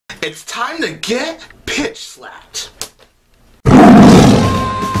It's time to get pitch slapped.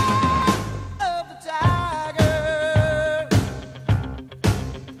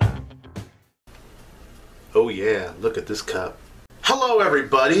 Oh yeah, look at this cup. Hello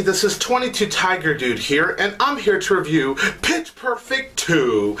everybody, this is 22 Tiger Dude here, and I'm here to review Pitch Perfect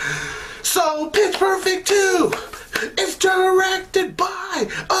 2. So, Pitch Perfect 2 is directed by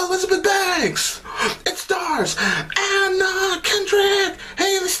Elizabeth Banks. It stars Anna Kendrick,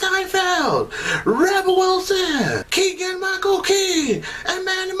 Hailee Steinfeld, Rebel Wilson, Keegan Michael-Key, and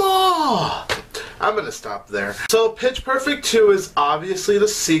many more. I'm gonna stop there. So Pitch Perfect 2 is obviously the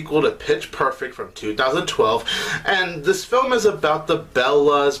sequel to Pitch Perfect from 2012, and this film is about the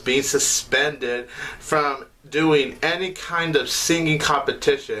Bellas being suspended from doing any kind of singing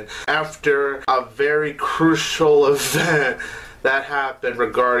competition after a very crucial event that happened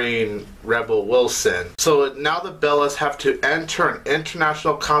regarding Rebel Wilson. So now the Bellas have to enter an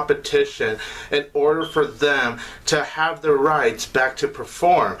international competition in order for them to have the rights back to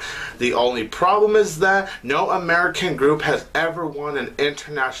perform. The only problem is that no American group has ever won an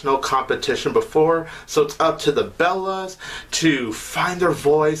international competition before, so it's up to the Bellas to find their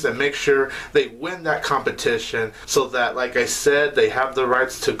voice and make sure they win that competition so that, like I said, they have the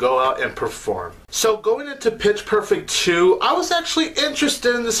rights to go out and perform. So going into Pitch Perfect 2, I was actually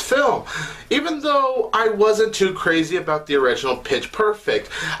interested in this film. Even though I wasn't too crazy about the original Pitch Perfect,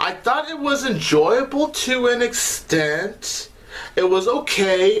 I thought it was enjoyable to an extent. It was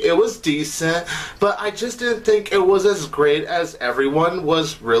okay, it was decent, but I just didn't think it was as great as everyone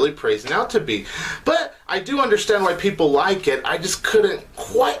was really praising out to be. But I do understand why people like it. I just couldn't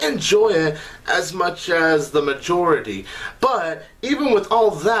quite enjoy it as much as the majority. But even with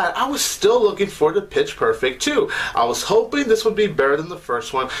all that, I was still looking forward to Pitch Perfect 2. I was hoping this would be better than the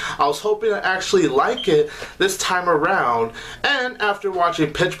first one. I was hoping to actually like it this time around. And after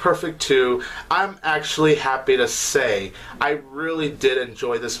watching Pitch Perfect 2, I'm actually happy to say I really did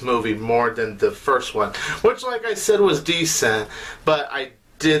enjoy this movie more than the first one, which, like I said, was decent, but I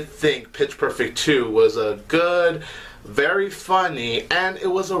did think Pitch Perfect 2 was a good, very funny, and it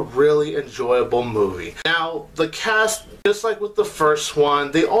was a really enjoyable movie. Now, the cast, just like with the first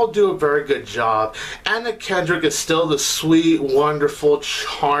one, they all do a very good job. Anna Kendrick is still the sweet, wonderful,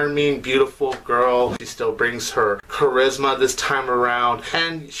 charming, beautiful girl. She still brings her charisma this time around,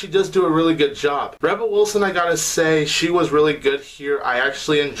 and she does do a really good job. Rebel Wilson, I gotta say, she was really good here. I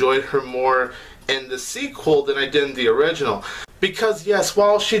actually enjoyed her more in the sequel than I did in the original. Because yes,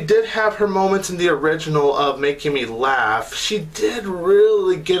 while she did have her moments in the original of making me laugh, she did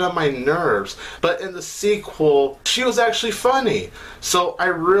really get on my nerves. But in the sequel, she was actually funny. So I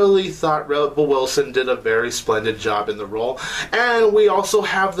really thought Rebel Wilson did a very splendid job in the role. And we also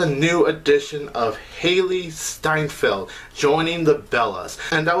have the new addition of Hailee Steinfeld joining the Bellas.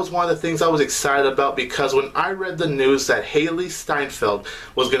 And that was one of the things I was excited about, because when I read the news that Hailee Steinfeld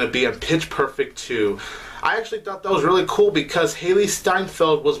was going to be in Pitch Perfect 2, I actually thought that was really cool, because Hailee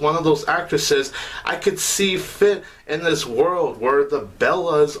Steinfeld was one of those actresses I could see fit in this world where the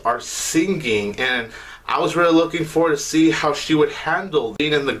Bellas are singing, and I was really looking forward to see how she would handle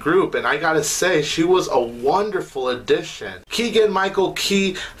being in the group, and I gotta say, she was a wonderful addition. Keegan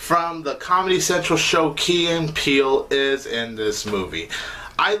Michael-Key from the Comedy Central show Key and Peele is in this movie.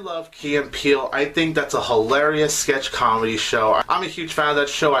 I love Key and Peele. I think that's a hilarious sketch comedy show. I'm a huge fan of that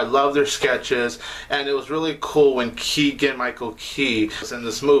show. I love their sketches, and it was really cool when Keegan Michael-Key was in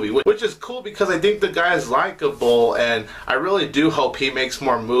this movie, which is cool because I think the guy is likable, and I really do hope he makes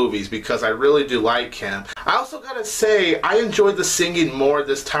more movies because I really do like him. I also gotta say, I enjoyed the singing more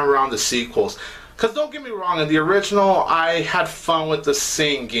this time around the sequels. Because don't get me wrong, in the original, I had fun with the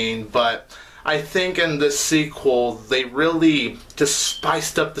singing, but I think in this sequel, they really just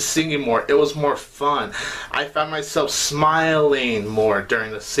spiced up the singing more. It was more fun. I found myself smiling more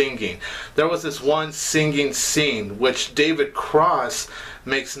during the singing. There was this one singing scene which David Cross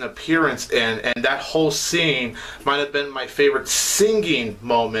makes an appearance in, and that whole scene might have been my favorite singing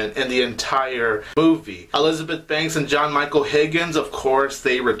moment in the entire movie. Elizabeth Banks and Michael Higgins, of course,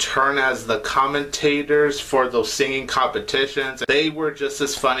 they return as the commentators for those singing competitions. They were just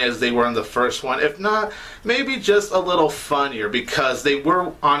as funny as they were in the first one, if not, maybe just a little funnier, because they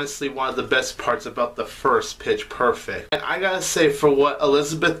were honestly one of the best parts about the first Pitch Perfect. And I gotta say, for what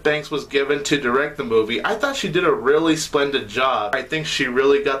Elizabeth Banks was given to direct the movie, I thought she did a really splendid job. I think she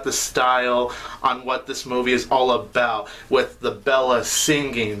really got the style on what this movie is all about, with the Bellas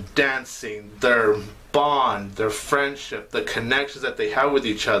singing, dancing, their bond, their friendship, the connections that they have with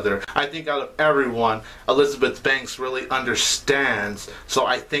each other. I think out of everyone, Elizabeth Banks really understands, so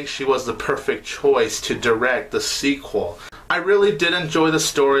I think she was the perfect choice to direct the sequel. I really did enjoy the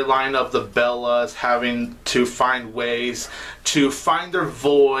storyline of the Bellas having to find ways to find their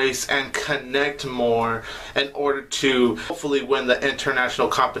voice and connect more in order to hopefully win the international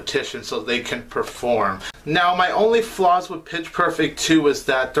competition so they can perform. Now, my only flaws with Pitch Perfect 2 is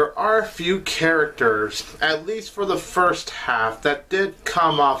that there are a few characters, at least for the first half, that did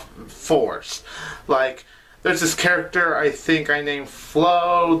come off forced. Like, there's this character I think I named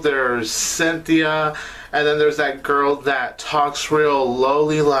Flo, there's Cynthia, and then there's that girl that talks real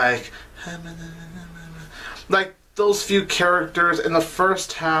lowly like those few characters in the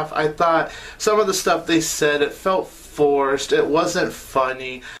first half. I thought some of the stuff they said, it felt forced, it wasn't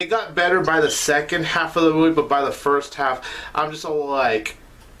funny. It got better by the second half of the movie, but by the first half I'm just all like,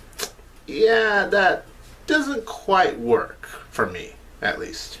 yeah, that doesn't quite work for me. At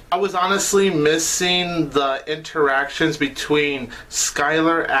least. I was honestly missing the interactions between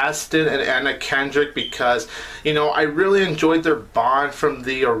Skylar Astin and Anna Kendrick because, you know, I really enjoyed their bond from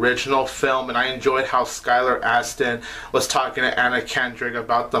the original film, and I enjoyed how Skylar Astin was talking to Anna Kendrick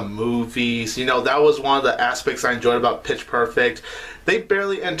about the movies. You know, that was one of the aspects I enjoyed about Pitch Perfect. They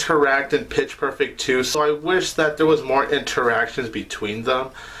barely interact in Pitch Perfect 2, so I wish that there was more interactions between them.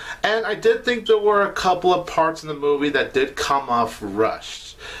 And I did think there were a couple of parts in the movie that did come off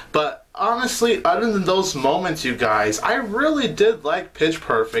rushed. But honestly, other than those moments, you guys, I really did like Pitch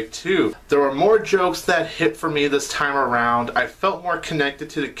Perfect 2. There were more jokes that hit for me this time around. I felt more connected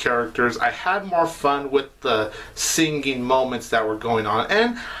to the characters. I had more fun with the singing moments that were going on.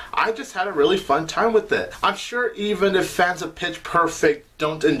 And I just had a really fun time with it. I'm sure even if fans of Pitch Perfect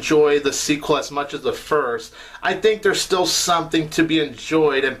don't enjoy the sequel as much as the first, I think there's still something to be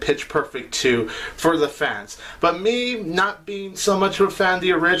enjoyed in Pitch Perfect 2 for the fans. But me, not being so much of a fan of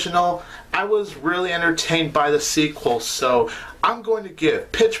the original, I was really entertained by the sequel, so I'm going to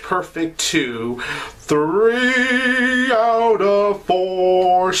give Pitch Perfect 2 3 out of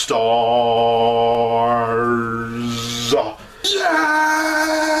 4 stars. Yeah!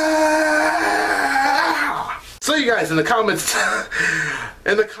 So you guys, in the comments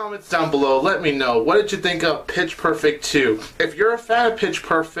down below, let me know, what did you think of Pitch Perfect 2? If you're a fan of Pitch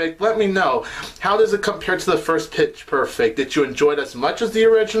Perfect, let me know. How does it compare to the first Pitch Perfect? Did you enjoy it as much as the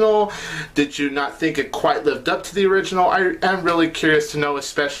original? Did you not think it quite lived up to the original? I am really curious to know,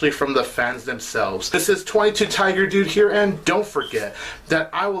 especially from the fans themselves. This is 22 Tiger Dude here, and don't forget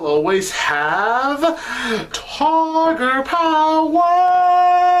that I will always have Tiger Power!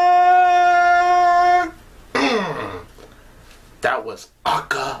 That was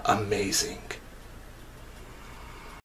amazing.